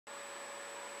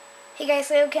Hey guys,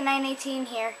 LeoKid918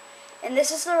 here, and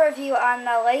this is the review on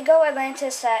the Lego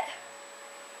Atlantis set,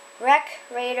 Wreck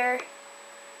Raider,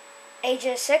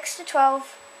 ages 6 to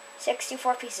 12,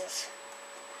 64 pieces.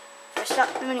 First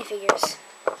up, the minifigures.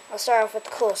 I'll start off with the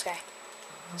coolest guy.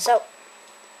 So,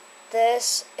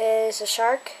 this is a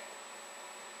shark.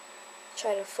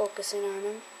 Try to focus in on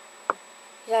him.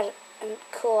 He's got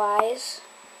cool eyes,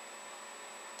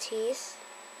 teeth,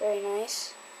 very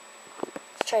nice.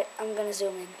 I'm gonna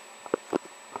zoom in.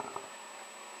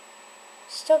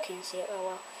 Still can't see it real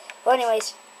well. But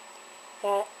anyways,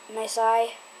 got nice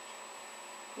eye,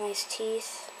 nice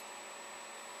teeth,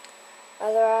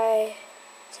 other eye,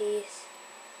 teeth,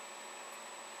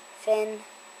 fin,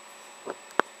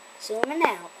 zooming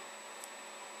out.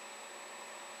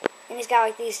 And he's got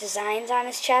like these designs on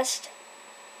his chest,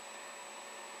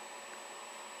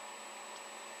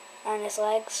 on his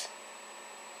legs.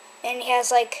 And he has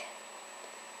like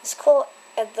this cool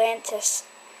Atlantis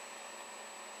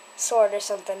sword or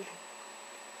something.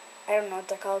 I don't know what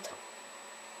they're called.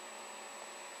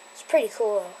 It's pretty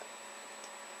cool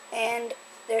though. And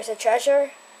there's a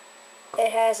treasure.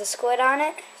 It has a squid on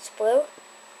it. It's blue.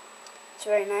 It's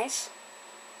very nice.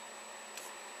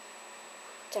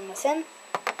 Done with him.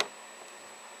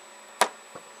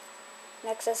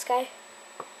 Next, this guy.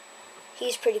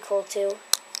 He's pretty cool too.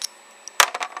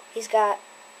 He's got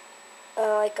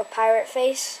like a pirate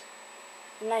face.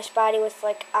 A nice body with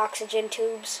like oxygen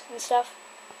tubes and stuff.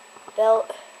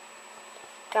 Belt.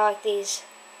 Got like these,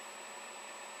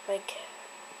 like,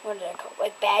 what are they called?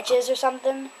 Like badges or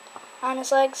something on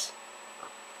his legs.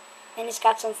 And he's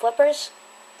got some flippers.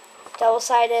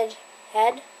 Double-sided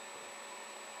head.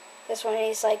 This one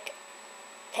he's like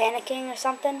panicking or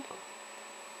something.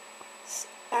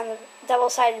 On the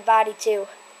double-sided body too.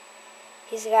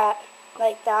 He's got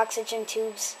like the oxygen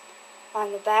tubes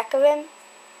on the back of him.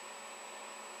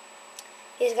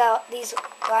 He's got these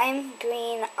lime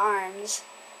green arms,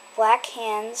 black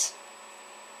hands.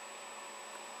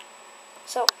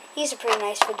 So he's a pretty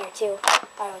nice figure too,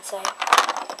 I would say.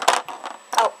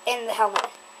 Oh, and the helmet,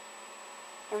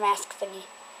 or mask thingy.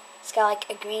 It's got like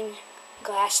a green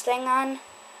glass thing on,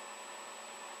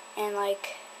 and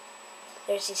like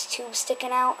there's these tubes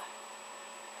sticking out.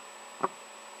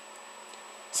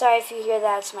 Sorry if you hear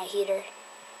that, it's my heater.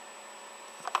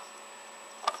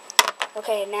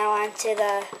 Okay, now on to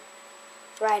the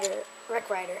Wreck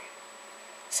Rider.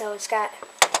 So it's got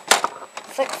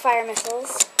flick fire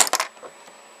missiles.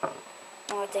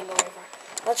 Oh, it didn't go very far.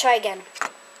 I'll try again.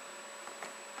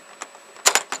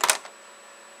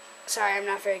 Sorry, I'm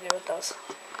not very good with those.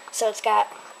 So it's got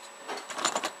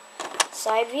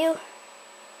side view,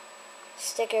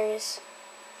 stickers,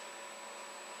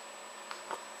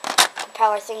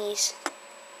 propeller thingies.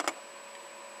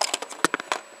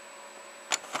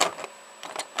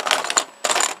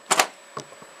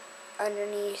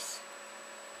 Underneath,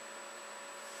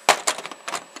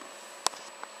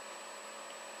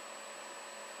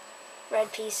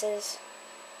 red pieces.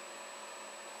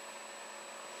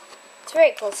 It's a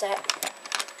very cool set.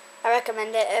 I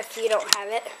recommend it if you don't have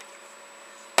it.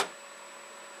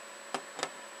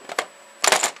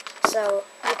 So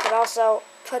you could also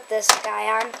put this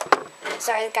guy on.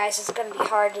 Sorry guys, it's going to be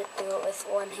hard to do it with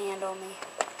one hand only.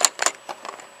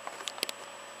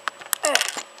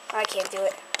 I can't do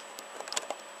it.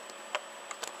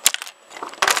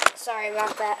 Sorry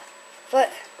about that.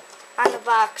 But on the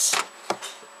box,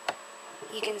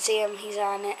 you can see him, he's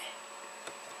on it.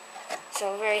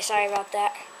 So very sorry about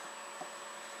that.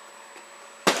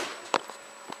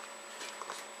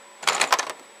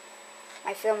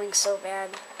 My filming's so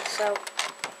bad. So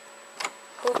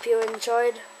hope you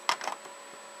enjoyed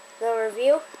the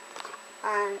review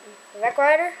on Wreck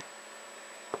Rider.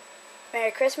 Merry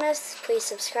Christmas. Please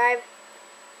subscribe.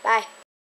 Bye.